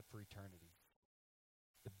from God for eternity.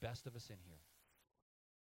 The best of us in here.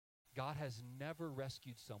 God has never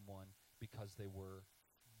rescued someone because they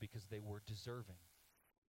were deserving.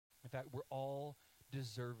 In fact, we're all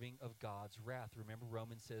deserving of God's wrath. Remember,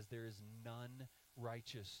 Romans says there is none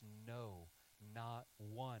righteous, no, not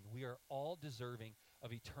one. We are all deserving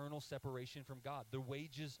of eternal separation from God. The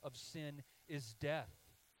wages of sin is death.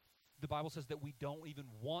 The Bible says that we don't even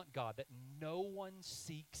want God, that no one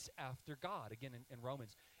seeks after God. Again, in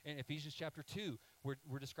Romans. In Ephesians chapter 2,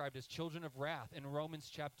 we're described as children of wrath. In Romans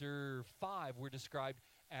chapter 5, we're described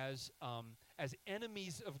as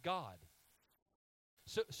enemies of God.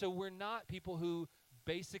 So we're not people who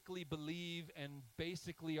basically believe and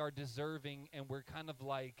basically are deserving, and we're kind of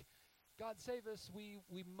like, God save us, we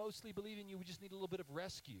mostly believe in you, we just need a little bit of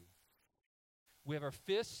rescue. We have our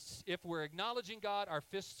fists. If we're acknowledging God, our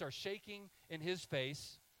fists are shaking in his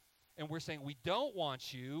face, and we're saying, we don't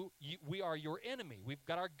want you. We are your enemy. We've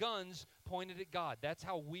got our guns pointed at God. That's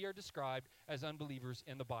how we are described as unbelievers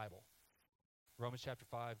in the Bible. Romans chapter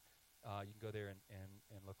 5, You can go there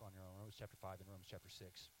and look on your own. Romans chapter 5 and Romans chapter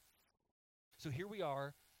 6. So here we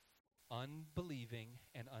are, unbelieving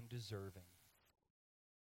and undeserving.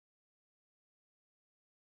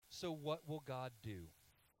 So what will God do?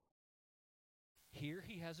 Here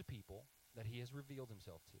he has a people that he has revealed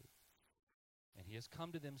himself to. And he has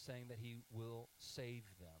come to them saying that he will save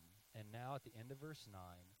them. And now at the end of verse 9,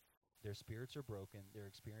 their spirits are broken. They're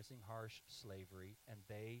experiencing harsh slavery. And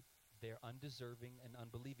they're undeserving and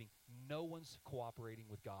unbelieving. No one's cooperating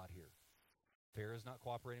with God here. Pharaoh's not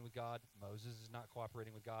cooperating with God. Moses is not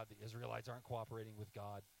cooperating with God. The Israelites aren't cooperating with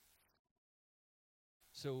God.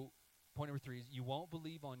 So point number 3 is you won't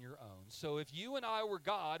believe on your own. So if you and I were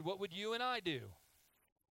God, what would you and I do?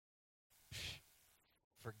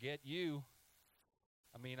 Forget you.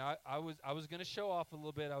 I mean, I was going to show off a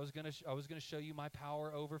little bit. I was going to show you my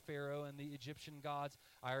power over Pharaoh and the Egyptian gods.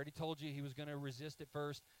 I already told you he was going to resist at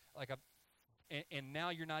first. And now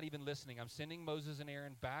you're not even listening. I'm sending Moses and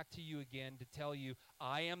Aaron back to you again to tell you,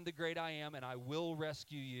 I am the great I am, and I will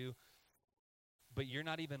rescue you. But you're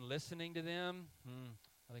not even listening to them.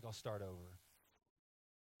 I think I'll start over.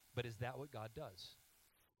 But is that what God does?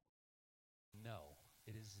 No,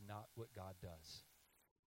 it is not what God does.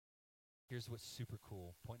 Here's what's super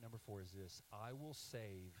cool. Point number 4 is this. I will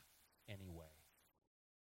save anyway.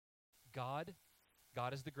 God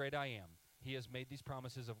is the great I am. He has made these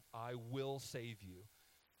promises of, I will save you.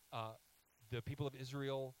 The people of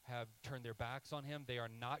Israel have turned their backs on him. They are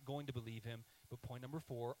not going to believe him. But point number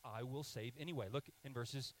 4, I will save anyway. Look in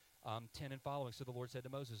verses 10 and following. So the Lord said to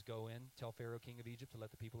Moses, go in, tell Pharaoh, king of Egypt, to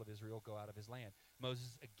let the people of Israel go out of his land.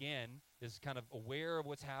 Moses, again, is kind of aware of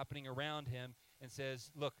what's happening around him and says,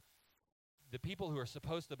 look, the people who are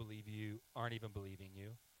supposed to believe you aren't even believing you.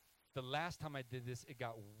 The last time I did this, it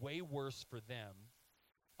got way worse for them.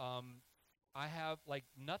 I have,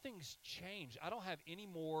 nothing's changed. I don't have any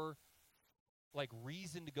more,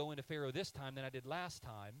 reason to go into Pharaoh this time than I did last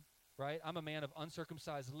time, right? I'm a man of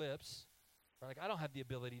uncircumcised lips. Right? I don't have the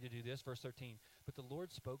ability to do this, verse 13. But the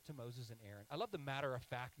Lord spoke to Moses and Aaron. I love the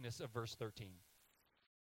matter-of-factness of verse 13.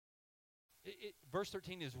 Verse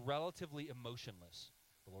 13 is relatively emotionless.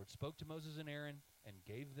 The Lord spoke to Moses and Aaron and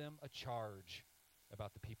gave them a charge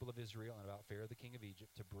about the people of Israel and about Pharaoh the king of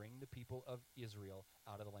Egypt to bring the people of Israel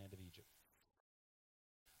out of the land of Egypt.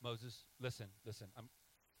 Moses, listen,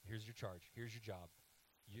 here's your charge. Here's your job.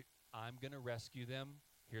 I'm going to rescue them.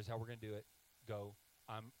 Here's how we're going to do it. Go.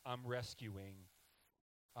 I'm rescuing.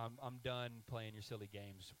 I'm done playing your silly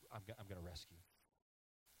games. I'm going to rescue.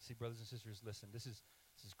 See, brothers and sisters, listen. This is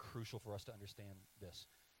crucial for us to understand this.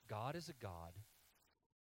 God is a God.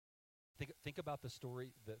 Think about the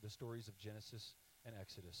stories of Genesis and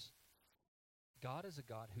Exodus. God is a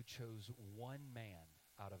God who chose one man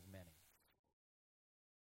out of many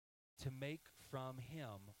to make from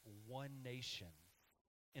him one nation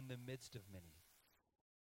in the midst of many.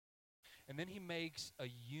 And then he makes a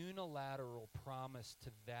unilateral promise to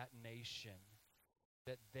that nation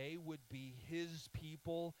that they would be his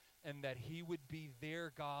people and that he would be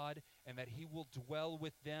their God and that he will dwell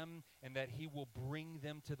with them and that he will bring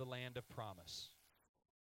them to the land of promise.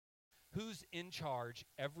 Who's in charge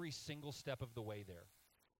every single step of the way there?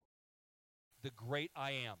 The great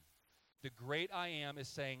I am. The great I am is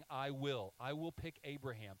saying, I will pick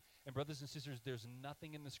Abraham. And brothers and sisters, there's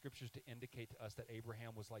nothing in the scriptures to indicate to us that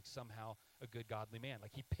Abraham was somehow a good, godly man.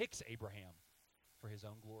 He picks Abraham for his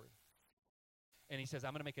own glory. And he says,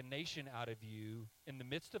 I'm going to make a nation out of you in the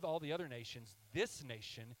midst of all the other nations. This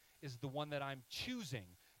nation is the one that I'm choosing,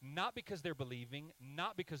 not because they're believing,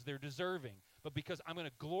 not because they're deserving, but because I'm going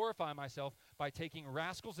to glorify myself by taking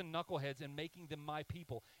rascals and knuckleheads and making them my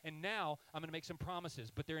people. And now I'm going to make some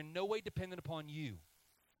promises, but they're in no way dependent upon you.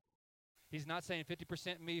 He's not saying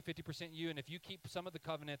 50% me, 50% you, and if you keep some of the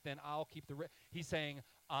covenant, then I'll keep the rest. He's saying,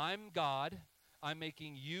 I'm God. I'm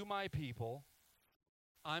making you my people.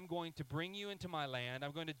 I'm going to bring you into my land.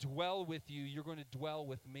 I'm going to dwell with you. You're going to dwell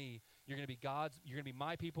with me. You're going to be God's. You're going to be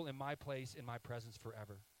my people in my place, in my presence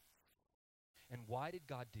forever. And why did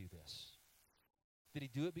God do this? Did he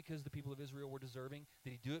do it because the people of Israel were deserving?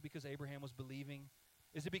 Did he do it because Abraham was believing?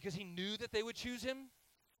 Is it because he knew that they would choose him?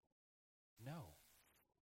 No.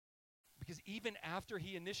 Because even after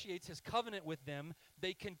he initiates his covenant with them,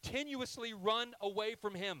 they continuously run away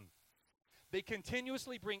from him. They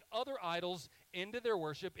continuously bring other idols into their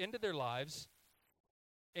worship, into their lives,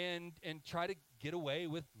 and try to get away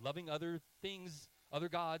with loving other things, other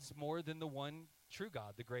gods, more than the one true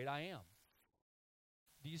God, the great I am.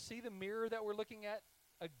 Do you see the mirror that we're looking at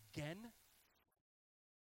again?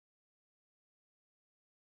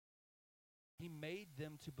 He made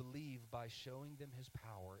them to believe by showing them his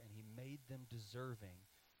power, and he made them deserving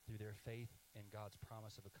through their faith in God's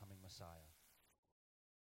promise of a coming Messiah.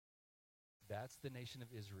 That's the nation of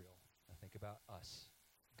Israel. Now think about us.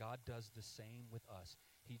 God does the same with us.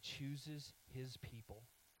 He chooses his people.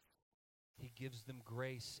 He gives them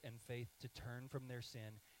grace and faith to turn from their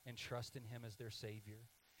sin and trust in him as their Savior.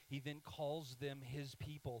 He then calls them his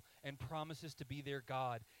people and promises to be their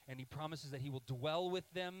God. And he promises that he will dwell with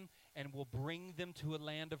them and will bring them to a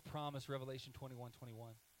land of promise, Revelation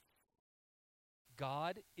 21:21.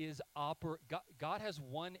 God has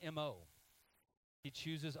one MO. He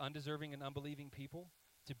chooses undeserving and unbelieving people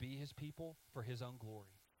to be his people for his own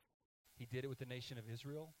glory. He did it with the nation of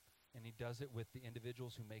Israel, and he does it with the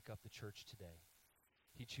individuals who make up the church today.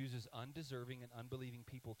 He chooses undeserving and unbelieving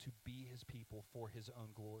people to be his people for his own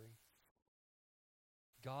glory.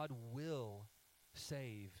 God will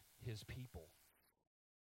save his people.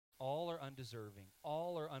 All are undeserving,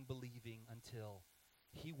 all are unbelieving until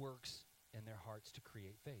he works in their hearts to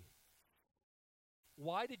create faith.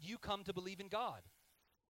 Why did you come to believe in God?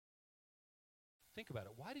 Think about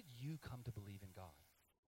it. Why did you come to believe in God?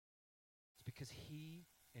 It's because he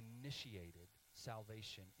initiated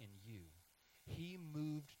salvation in you. He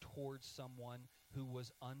moved towards someone who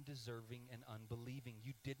was undeserving and unbelieving.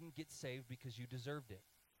 You didn't get saved because you deserved it.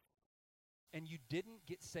 And you didn't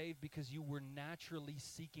get saved because you were naturally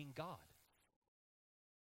seeking God.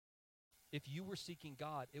 If you were seeking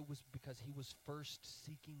God, it was because he was first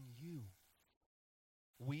seeking you.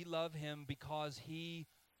 We love him because he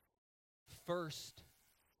first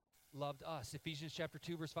loved us. Ephesians chapter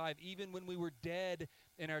 2, verse 5, even when we were dead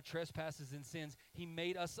in our trespasses and sins, he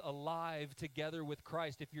made us alive together with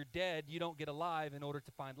Christ. If you're dead, you don't get alive in order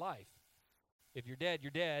to find life. If you're dead,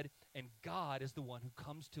 you're dead, and God is the one who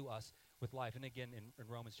comes to us with life. And again, in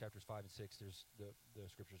Romans chapters 5 and 6, there's the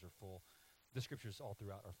scriptures are full. The scriptures all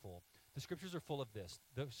throughout are full. The scriptures are full of this.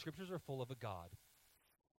 The scriptures are full of a God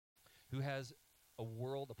who has a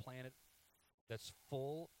world, a planet that's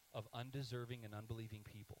full of undeserving and unbelieving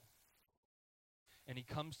people. And he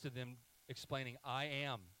comes to them explaining, I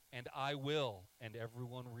am, and I will, and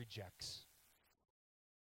everyone rejects.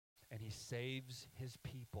 And he saves his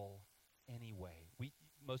people anyway.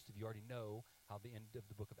 Most of you already know how the end of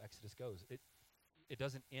the book of Exodus goes. It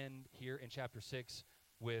doesn't end here in chapter 6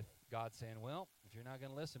 with God saying, well, if you're not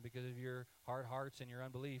going to listen because of your hard hearts and your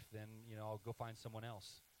unbelief, then, I'll go find someone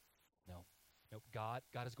else. No. God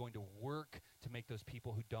is going to work to make those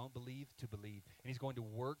people who don't believe to believe. And he's going to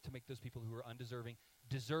work to make those people who are undeserving,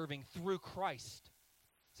 deserving through Christ.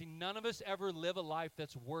 See, none of us ever live a life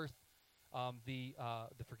that's worth the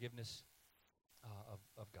forgiveness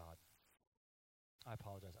of God. I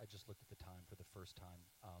apologize. I just looked at the time for the first time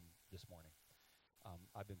this morning.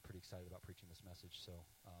 I've been pretty excited about preaching this message,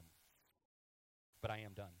 but I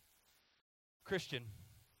am done. Christian,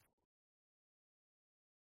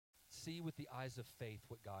 see with the eyes of faith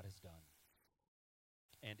what God has done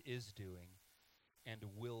and is doing and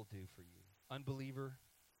will do for you. Unbeliever,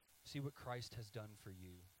 see what Christ has done for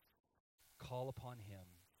you. Call upon him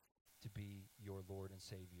to be your Lord and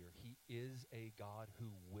Savior. He is a God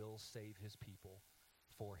who will save his people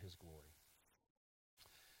for his glory.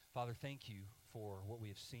 Father, thank you for what we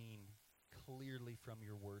have seen clearly from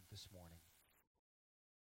your word this morning.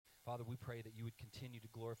 Father, we pray that you would continue to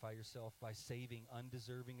glorify yourself by saving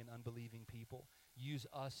undeserving and unbelieving people. Use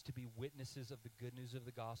us to be witnesses of the good news of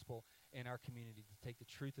the gospel in our community, to take the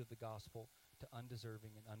truth of the gospel to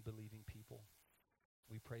undeserving and unbelieving people.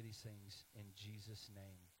 We pray these things in Jesus'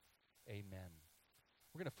 name. Amen.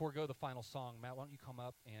 We're going to forego the final song. Matt, why don't you come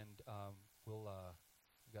up and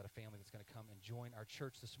we've got a family that's going to come and join our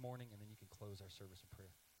church this morning, and then you can close our service in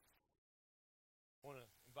prayer. I want to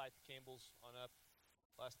invite the Campbells on up.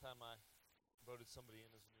 Last time I voted somebody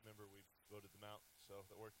in as a new member, we voted them out, so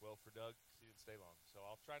that worked well for Doug because he didn't stay long. So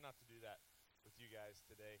I'll try not to do that with you guys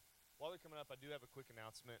today. While they're coming up, I do have a quick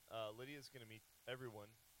announcement. Lydia's going to meet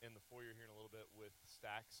everyone in the foyer here in a little bit with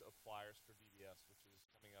stacks of flyers for VBS, which is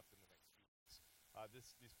coming up in the next few weeks.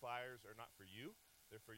 These flyers are not for you. They're for